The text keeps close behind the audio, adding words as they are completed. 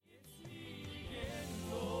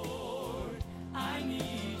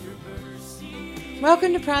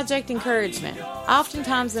Welcome to Project Encouragement.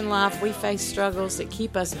 Oftentimes in life we face struggles that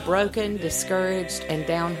keep us broken, discouraged, and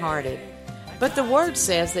downhearted. But the Word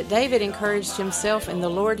says that David encouraged himself in the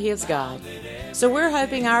Lord his God. So we're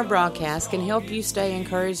hoping our broadcast can help you stay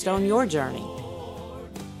encouraged on your journey.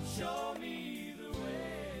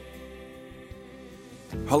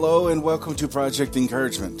 Hello and welcome to Project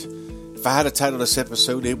Encouragement. If I had to title this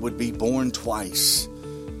episode, it would be Born Twice.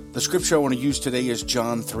 The scripture I want to use today is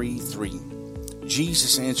John 3:3.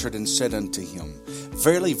 Jesus answered and said unto him,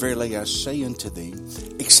 Verily, verily, I say unto thee,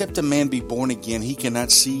 except a man be born again, he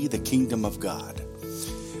cannot see the kingdom of God.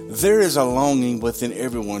 There is a longing within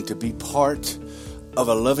everyone to be part of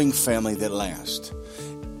a loving family that lasts.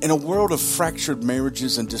 In a world of fractured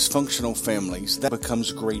marriages and dysfunctional families, that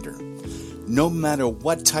becomes greater. No matter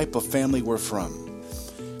what type of family we're from,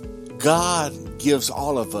 God gives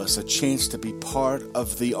all of us a chance to be part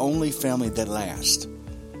of the only family that lasts.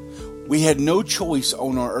 We had no choice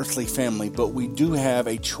on our earthly family, but we do have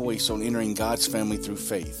a choice on entering God's family through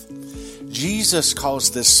faith. Jesus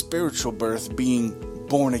calls this spiritual birth being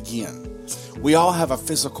born again. We all have a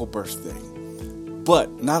physical birthday,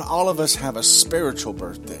 but not all of us have a spiritual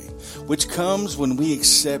birthday, which comes when we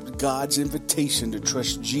accept God's invitation to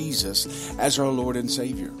trust Jesus as our Lord and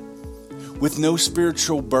Savior. With no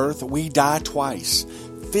spiritual birth, we die twice,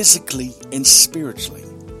 physically and spiritually.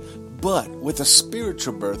 But with a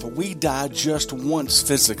spiritual birth, we die just once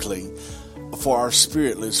physically, for our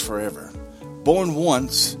spirit lives forever. Born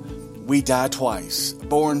once, we die twice.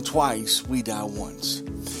 Born twice, we die once.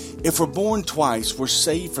 If we're born twice, we're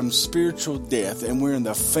saved from spiritual death and we're in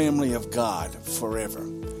the family of God forever.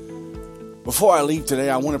 Before I leave today,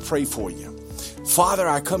 I want to pray for you. Father,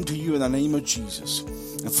 I come to you in the name of Jesus.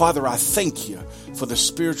 And Father, I thank you for the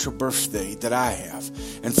spiritual birthday that I have.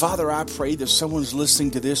 And Father, I pray that someone's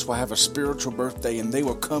listening to this will have a spiritual birthday and they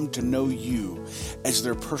will come to know you as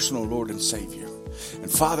their personal Lord and Savior.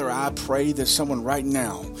 And Father, I pray that someone right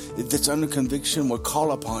now that's under conviction will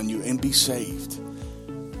call upon you and be saved.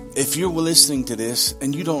 If you're listening to this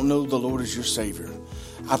and you don't know the Lord as your Savior,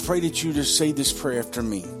 I pray that you just say this prayer after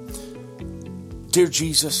me. Dear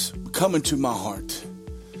Jesus, come into my heart.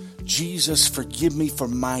 Jesus, forgive me for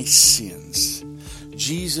my sins.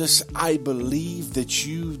 Jesus, I believe that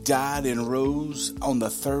you died and rose on the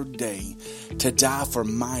third day to die for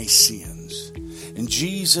my sins. And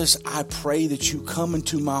Jesus, I pray that you come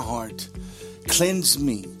into my heart, cleanse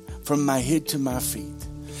me from my head to my feet.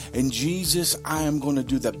 And Jesus, I am going to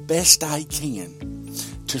do the best I can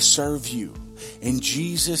to serve you. And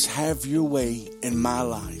Jesus, have your way in my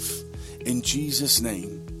life. In Jesus'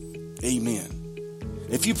 name, amen.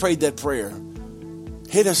 If you prayed that prayer,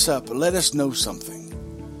 hit us up. Let us know something.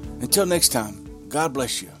 Until next time, God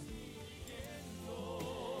bless you.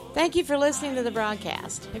 Thank you for listening to the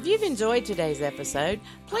broadcast. If you've enjoyed today's episode,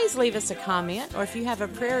 please leave us a comment, or if you have a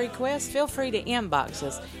prayer request, feel free to inbox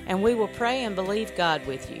us, and we will pray and believe God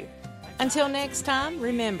with you. Until next time,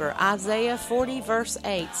 remember Isaiah 40 verse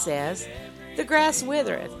 8 says, The grass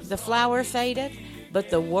withereth, the flower fadeth, but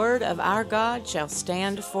the word of our God shall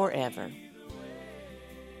stand forever.